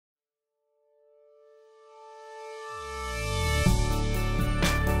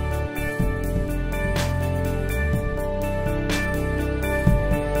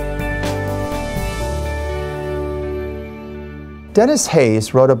Dennis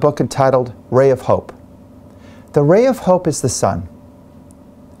Hayes wrote a book entitled Ray of Hope. The ray of hope is the sun.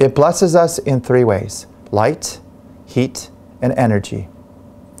 It blesses us in three ways: light, heat, and energy.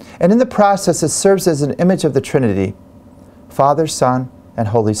 And in the process, it serves as an image of the Trinity, Father, Son, and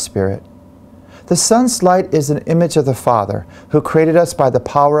Holy Spirit. The sun's light is an image of the Father, who created us by the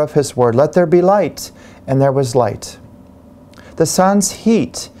power of His Word. Let there be light, and there was light. The sun's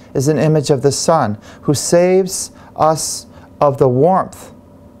heat is an image of the Son, who saves us of the warmth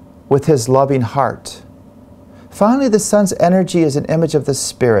with His loving heart. Finally, the sun's energy is an image of the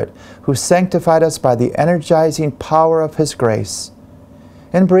Spirit, who sanctified us by the energizing power of His grace.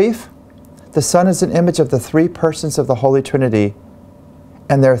 In brief, the sun is an image of the three persons of the Holy Trinity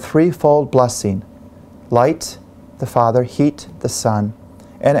and their threefold blessing: light, the Father; heat, the Son;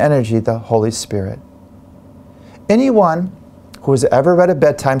 and energy, the Holy Spirit. Anyone who has ever read a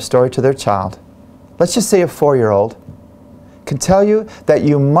bedtime story to their child, let's just say a 4-year-old, can tell you that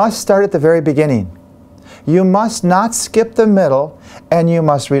you must start at the very beginning. You must not skip the middle, and you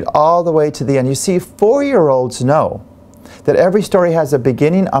must read all the way to the end. You see, 4-year-olds know that every story has a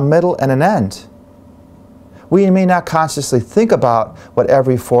beginning, a middle, and an end. We may not consciously think about what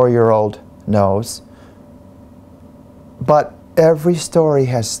every 4-year-old knows, but every story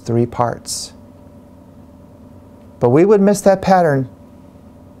has 3 parts. But we would miss that pattern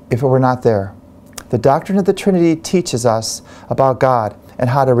if it were not there. The doctrine of the Trinity teaches us about God and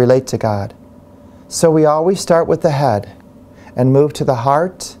how to relate to God. So we always start with the head and move to the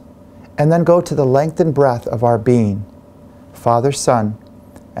heart and then go to the length and breadth of our being, Father, Son,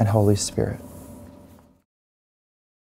 and Holy Spirit.